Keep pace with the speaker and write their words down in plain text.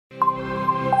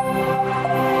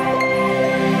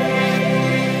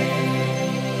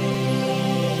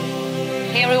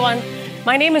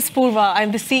My name is Purva.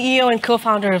 I'm the CEO and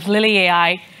co-founder of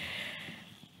LilyAI.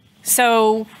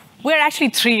 So we're actually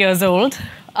 3 years old.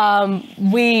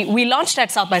 We launched at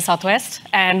South by Southwest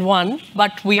and won,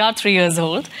 but we are 3 years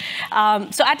old.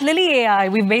 So at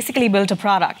LilyAI, we've basically built a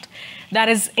product that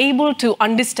is able to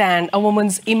understand a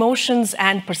woman's emotions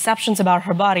and perceptions about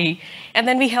her body, and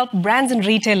then we help brands and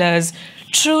retailers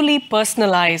truly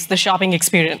personalize the shopping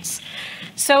experience.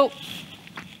 So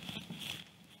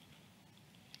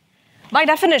by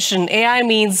definition, AI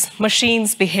means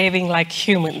machines behaving like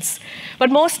humans. But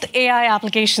most AI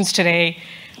applications today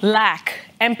lack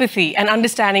empathy and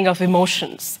understanding of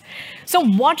emotions. So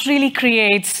what really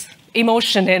creates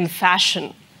emotion in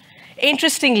fashion?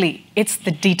 Interestingly, it's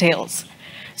the details.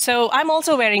 So I'm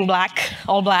also wearing black,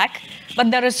 all black,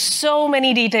 but there are so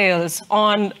many details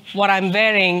on what I'm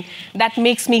wearing that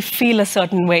makes me feel a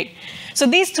certain way. So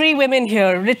these 3 women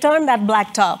here returned that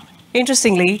black top,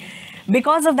 interestingly,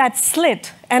 because of that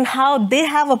slit and how they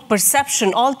have a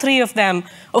perception, all 3 of them,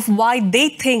 of why they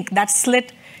think that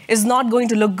slit is not going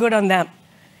to look good on them.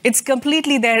 It's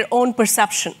completely their own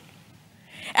perception.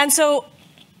 And so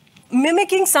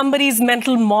mimicking somebody's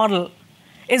mental model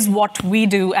is what we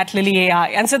do at LilyAI.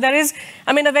 And so there is,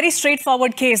 a very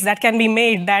straightforward case that can be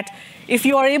made that if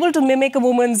you are able to mimic a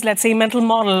woman's, let's say, mental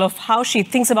model of how she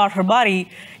thinks about her body,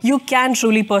 you can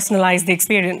truly personalize the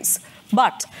experience.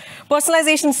 But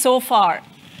personalization so far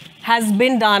has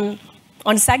been done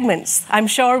on segments. I'm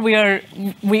sure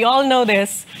we all know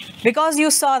this. Because you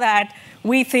saw that,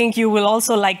 we think you will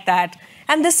also like that.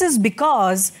 And this is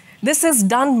because this is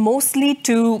done mostly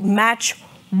to match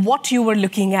what you were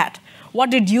looking at. What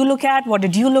did you look at? What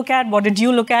did you look at? What did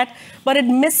you look at? But it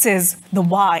misses the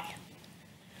why.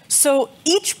 So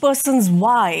each person's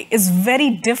why is very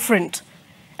different.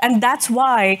 And that's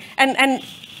why, and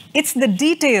it's the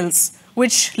details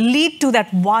which lead to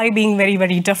that why being very,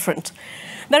 very different.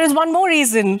 There is one more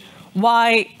reason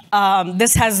why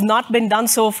this has not been done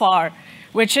so far,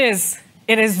 which is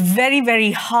it is very,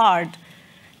 very hard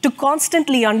to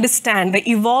constantly understand the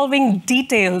evolving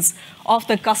details of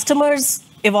the customer's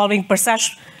evolving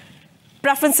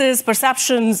preferences,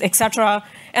 perceptions, et cetera,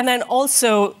 and then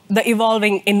also the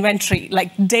evolving inventory,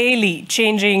 like daily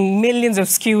changing millions of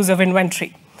SKUs of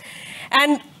inventory.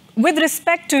 And with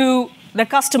respect to the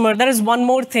customer, there is one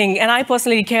more thing, and I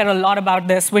personally care a lot about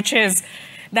this, which is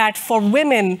that for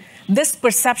women, this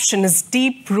perception is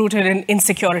deep-rooted in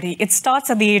insecurity. It starts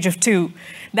at the age of 2,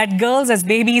 that girls as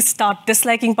babies start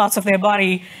disliking parts of their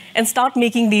body and start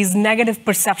making these negative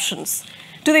perceptions,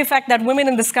 to the effect that women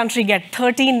in this country get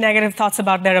 13 negative thoughts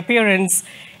about their appearance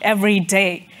every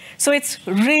day. So it's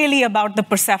really about the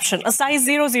perception. A size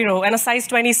 00 and a size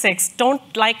 26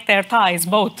 don't like their thighs,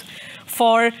 both,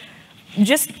 for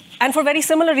very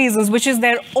similar reasons, which is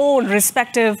their own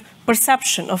respective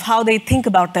perception of how they think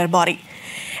about their body.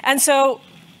 And so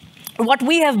what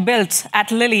we have built at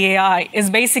LilyAI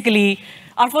is basically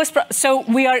our first, so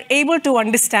we are able to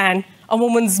understand a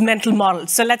woman's mental model.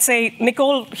 So let's say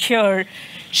Nicole here,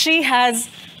 she has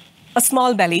a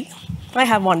small belly. I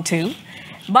have one too.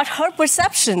 But her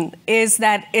perception is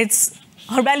that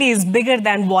her belly is bigger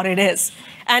than what it is.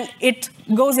 And it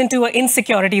goes into an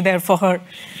insecurity there for her.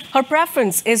 Her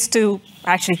preference is to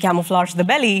actually camouflage the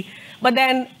belly. But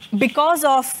then because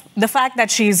of the fact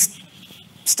that she's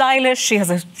stylish, she has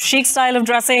a chic style of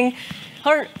dressing,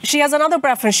 she has another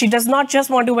preference. She does not just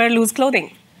want to wear loose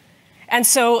clothing. And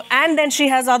then she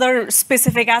has other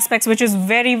specific aspects, which is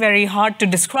very, very hard to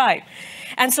describe.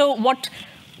 And so what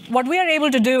we are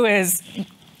able to do is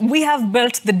we have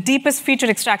built the deepest feature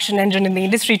extraction engine in the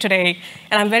industry today,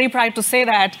 and I'm very proud to say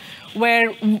that,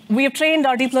 where we have trained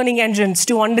our deep learning engines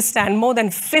to understand more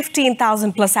than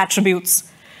 15,000 plus attributes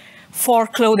for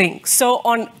clothing. So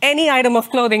on any item of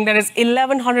clothing, there is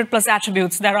 1,100 plus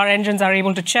attributes that our engines are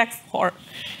able to check for.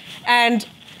 And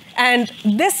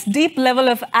this deep level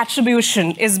of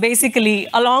attribution is basically,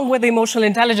 along with emotional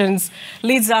intelligence,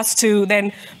 leads us to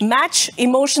then match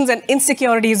emotions and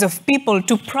insecurities of people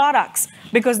to products,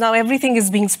 because now everything is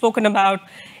being spoken about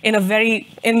in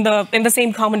the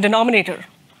same common denominator.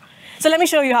 So let me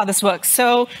show you how this works.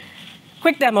 So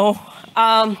quick demo.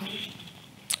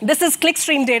 This is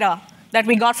clickstream data that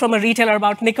we got from a retailer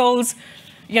about Nicole's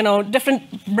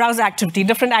different browse activity,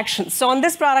 different actions. So on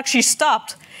this product, she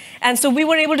stopped. And so we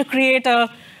were able to create a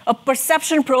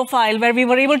perception profile where we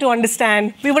were able to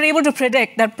understand, we were able to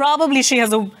predict that probably she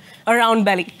has a round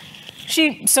belly.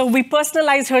 So we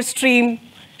personalized her stream.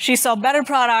 She saw better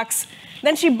products.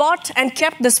 Then she bought and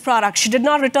kept this product. She did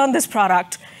not return this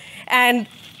product. And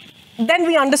then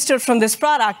we understood from this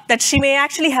product that she may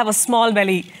actually have a small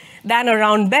belly than a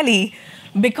round belly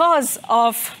because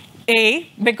of A,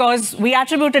 because we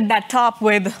attributed that top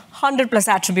with 100 plus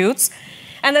attributes.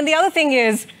 And then the other thing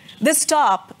is, this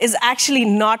top is actually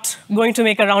not going to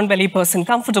make a round belly person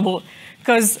comfortable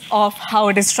because of how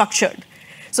it is structured.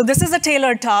 So this is a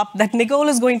tailored top that Nicole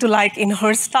is going to like in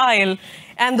her style,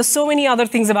 and there's so many other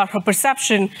things about her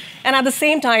perception. And at the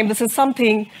same time, this is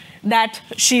something that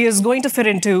she is going to fit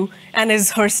into and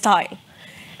is her style.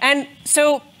 And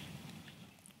so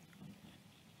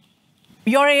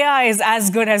your AI is as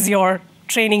good as your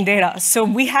training data. So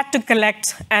we had to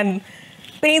collect and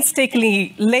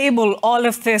painstakingly label all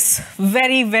of this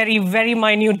very, very, very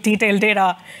minute detailed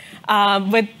data.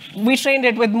 We trained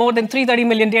it with more than 330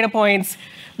 million data points.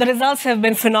 The results have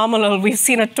been phenomenal. We've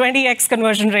seen a 20x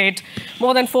conversion rate,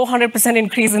 more than 400%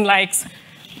 increase in likes,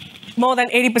 more than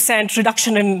 80%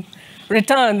 reduction in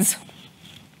returns.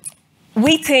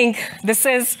 We think this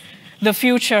is the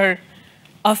future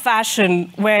of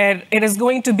fashion, where it is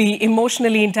going to be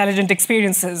emotionally intelligent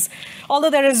experiences. Although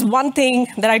there is one thing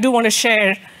that I do want to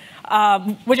share,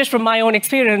 which is from my own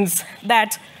experience,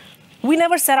 that we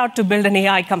never set out to build an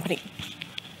AI company.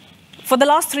 For the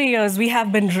last 3 years, we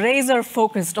have been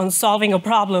razor-focused on solving a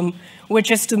problem, which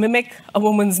is to mimic a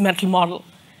woman's mental model.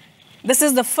 This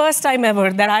is the first time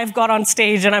ever that I've got on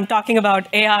stage and I'm talking about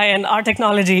AI and our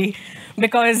technology,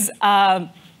 because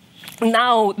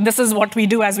now this is what we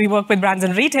do as we work with brands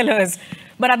and retailers.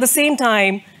 But at the same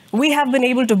time, we have been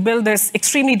able to build this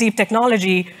extremely deep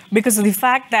technology because of the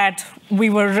fact that we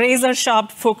were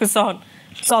razor-sharp focused on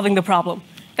solving the problem.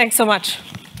 Thanks so much.